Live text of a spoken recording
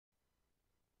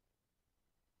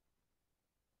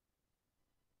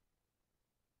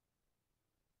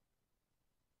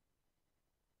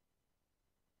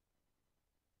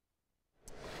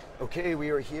Okay, we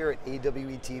are here at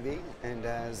AWE TV, and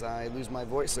as I lose my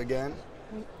voice again,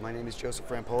 my name is Joseph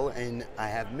Rampola, and I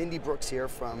have Mindy Brooks here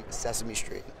from Sesame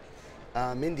Street.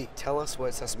 Mindy, tell us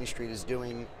what Sesame Street is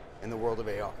doing in the world of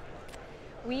AR.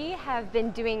 We have been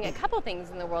doing a couple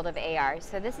things in the world of AR.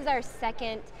 So this is our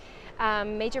second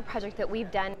major project that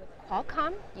we've done with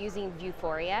Qualcomm using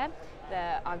Vuforia,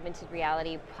 the augmented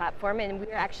reality platform, and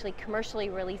we're actually commercially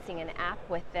releasing an app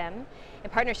with them, in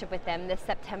partnership with them this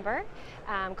September,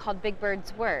 called Big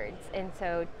Bird's Words. And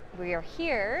so we are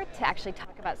here to actually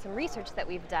talk about some research that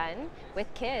we've done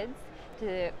with kids,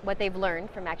 to what they've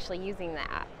learned from actually using the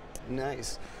app.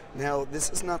 Nice. Now,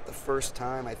 this is not the first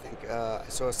time I think I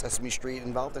saw Sesame Street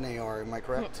involved in AR, am I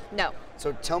correct? No.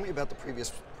 So tell me about the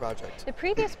previous project. The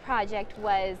previous project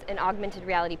was an augmented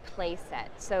reality play set.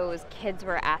 So kids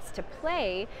were asked to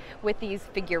play with these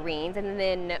figurines, and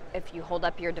then if you hold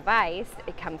up your device,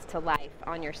 it comes to life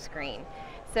on your screen.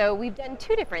 So we've done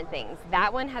two different things.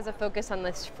 That one has a focus on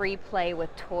this free play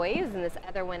with toys, and this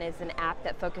other one is an app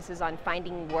that focuses on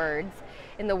finding words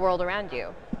in the world around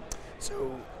you.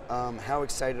 So how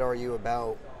excited are you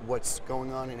about what's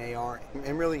going on in AR,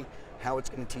 and really how it's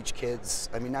going to teach kids?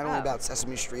 I mean, not only about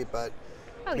Sesame Street, but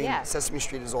Sesame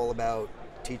Street is all about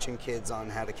teaching kids on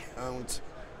how to count,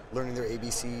 learning their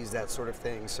ABCs, that sort of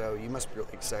thing. So you must be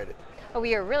really excited. Oh,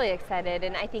 we are really excited,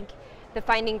 and I think the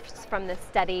findings from the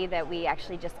study that we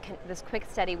actually this quick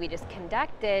study we just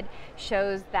conducted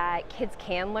shows that kids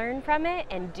can learn from it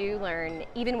and do learn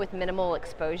even with minimal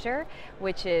exposure,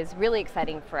 which is really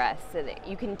exciting for us. So that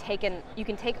you can take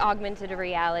augmented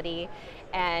reality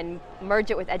and merge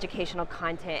it with educational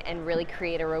content and really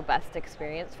create a robust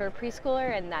experience for a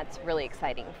preschooler, and that's really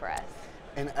exciting for us.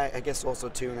 And I guess also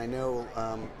too, and I know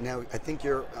now I think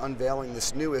you're unveiling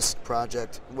this newest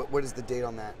project. What is the date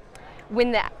on that?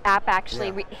 When the app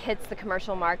actually hits the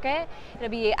commercial market, it'll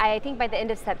be, I think by the end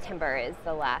of September is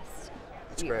the last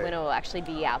when it will actually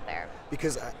be out there.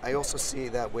 Because I also see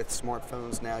that with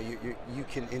smartphones now, you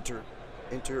can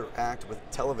interact with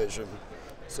television.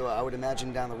 So I would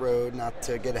imagine down the road, not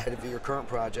to get ahead of your current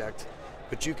project,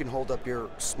 but you can hold up your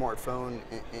smartphone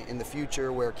in the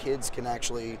future where kids can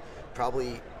actually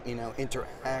probably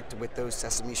interact with those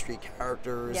Sesame Street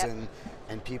characters and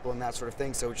people and that sort of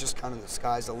thing. So it's just kind of the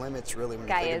sky's the limits, really, when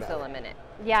you think about it. Sky is the limit.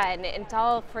 Yeah, and it's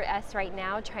all for us right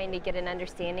now trying to get an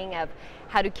understanding of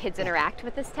how do kids interact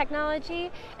with this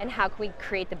technology and how can we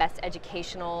create the best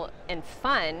educational and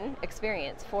fun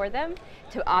experience for them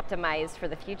to optimize for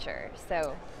the future.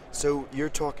 So you're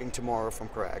talking tomorrow, if I'm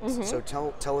correct. So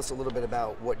tell us a little bit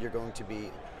about what you're going to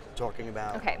be talking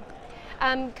about. Okay.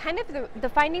 Kind of the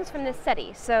findings from this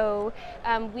study. So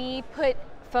we put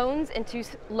phones into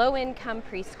low-income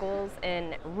preschools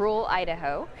in rural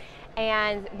Idaho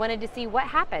and wanted to see what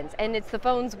happens. And it's the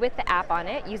phones with the app on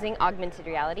it using augmented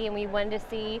reality, and we wanted to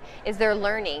see, is there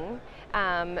learning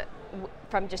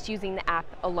from just using the app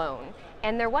alone?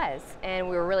 And there was, and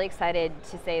we were really excited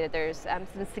to say that there's some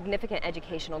significant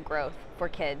educational growth for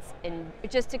kids and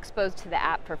just exposed to the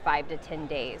app for 5 to 10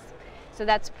 days. So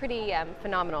that's pretty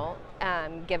phenomenal,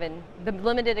 given the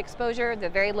limited exposure, the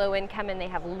very low income, and they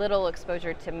have little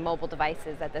exposure to mobile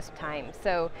devices at this time.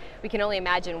 So we can only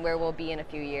imagine where we'll be in a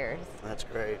few years. That's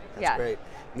great. That's great.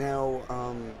 Now,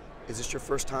 is this your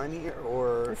first time here,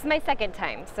 or? This is my second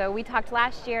time. So we talked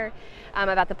last year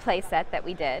about the play set that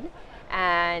we did,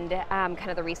 and kind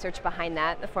of the research behind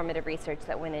that, the formative research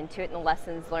that went into it, and the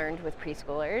lessons learned with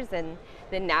preschoolers. And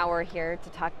then now we're here to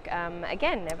talk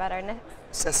again about our next.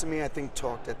 Sesame, I think,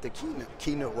 talked at the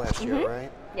keynote last year, right?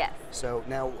 Yes. So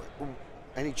now,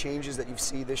 any changes that you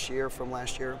see this year from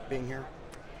last year being here?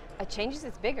 Changes,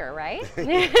 it's bigger, right?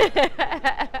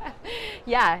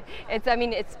 Yeah,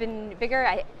 it's been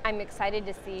bigger. I'm excited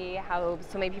to see how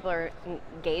so many people are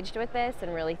engaged with this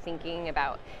and really thinking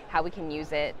about how we can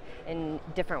use it in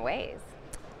different ways.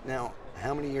 Now,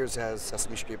 how many years has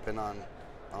Sesame Street been on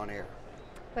air?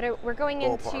 But we're going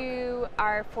into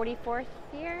our 44th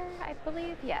year, I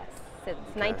believe, yes, since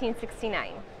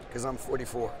 1969. Because I'm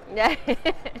 44. Yeah.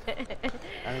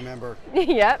 I remember.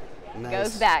 Yep. Nice.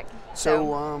 Goes back.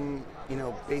 So,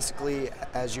 basically,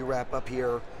 as you wrap up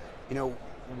here,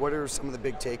 what are some of the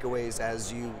big takeaways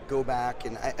as you go back?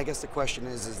 And I guess the question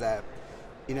is that,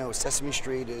 Sesame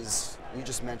Street is, you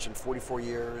just mentioned 44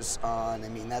 years on. I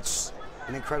mean, that's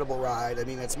an incredible ride. I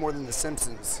mean, it's more than The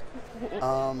Simpsons.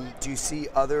 Do you see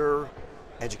other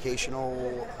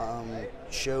educational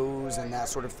shows and that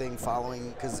sort of thing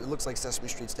following? Because it looks like Sesame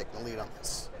Street's taking the lead on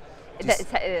this.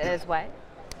 Is what?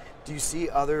 Do you see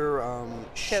other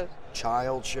shows?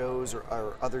 Child shows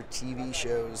or other TV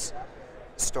shows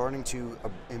starting to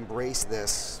embrace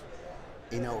this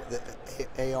you know,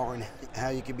 the AR and how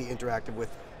you can be interactive with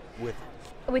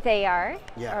With AR?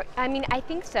 Yeah. I mean, I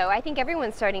think so. I think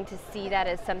everyone's starting to see that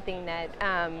as something that,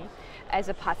 as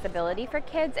a possibility for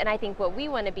kids. And I think what we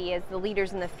want to be is the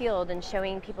leaders in the field and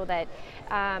showing people that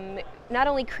not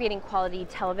only creating quality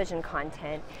television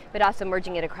content, but also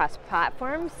merging it across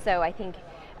platforms. So I think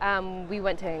we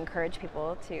want to encourage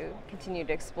people to continue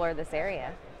to explore this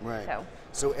area. Right.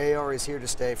 So AR is here to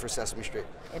stay for Sesame Street.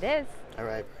 it is. All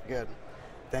right, good.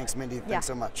 Thanks, Mindy. Thanks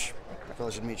so much.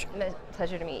 Pleasure to meet you.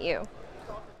 Pleasure to meet you.